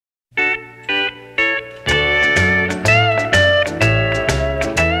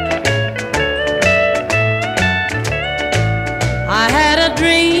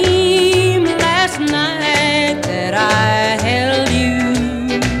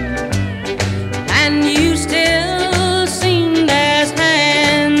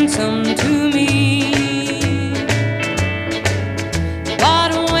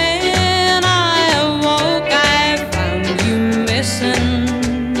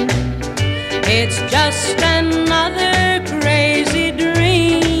It's just another crazy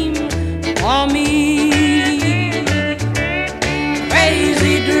dream for me.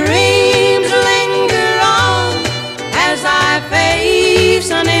 Crazy dreams linger on as I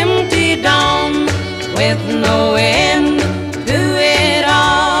face an empty dawn with no end to it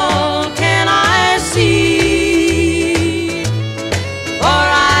all. Can I see? For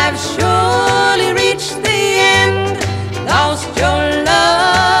I've surely reached the end, lost your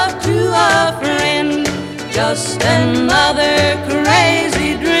love to a friend. Just another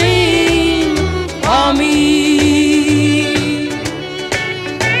crazy dream for me.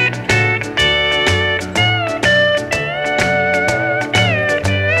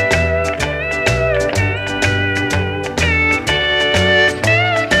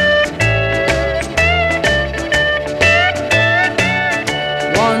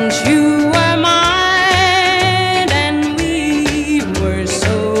 Once you were mine and we were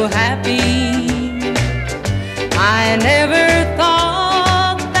so happy. I never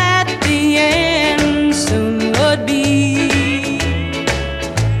thought that the end soon would be.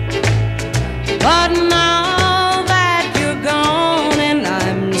 But now that you're gone and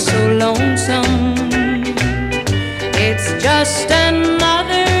I'm so lonesome, it's just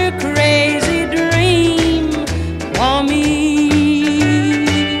another crazy dream for me.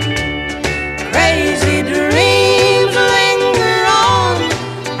 Crazy dreams linger on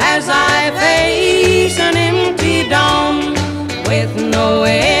as I face an empty dawn with no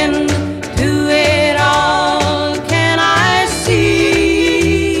end to it all. Can I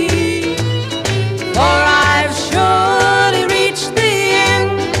see? For I've surely reached the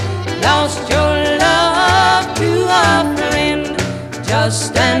end, lost your love to a friend.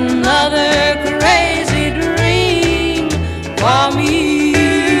 Just